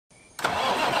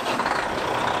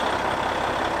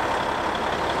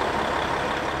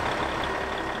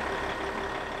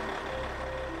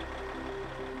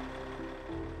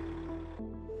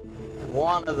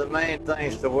one of the main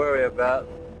things to worry about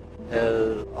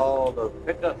is all the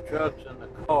pickup trucks and the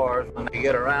cars. When they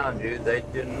get around you, they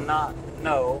do not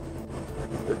know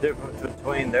the difference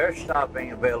between their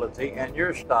stopping ability and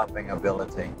your stopping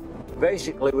ability.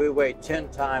 Basically, we weigh 10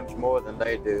 times more than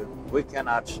they do. We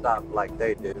cannot stop like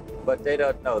they do, but they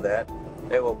don't know that.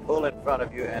 They will pull in front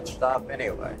of you and stop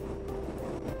anyway.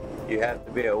 You have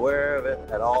to be aware of it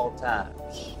at all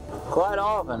times. Quite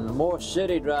often, the more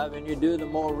city driving you do, the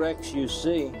more wrecks you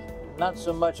see. Not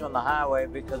so much on the highway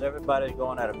because everybody's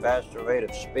going at a faster rate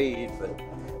of speed, but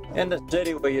in the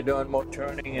city where you're doing more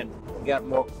turning and got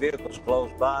more vehicles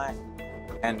close by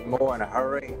and more in a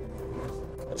hurry,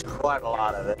 there's quite a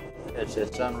lot of it. It's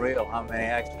unreal how many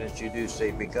accidents you do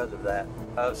see because of that.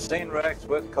 I've seen wrecks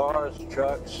with cars,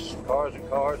 trucks, cars and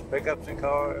cars, pickups and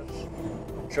cars,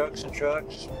 trucks and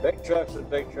trucks, big trucks and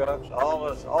big trucks,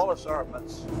 all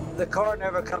assortments. The car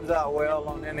never comes out well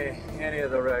on any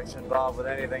of the wrecks involved with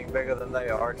anything bigger than they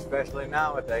are, especially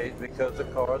nowadays because the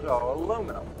cars are all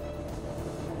aluminum.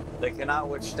 They cannot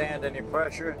withstand any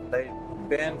pressure. They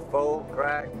bend, fold,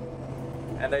 crack,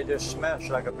 and they just smash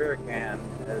like a beer can.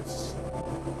 It's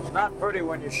not pretty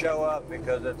when you show up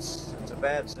because it's a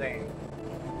bad scene.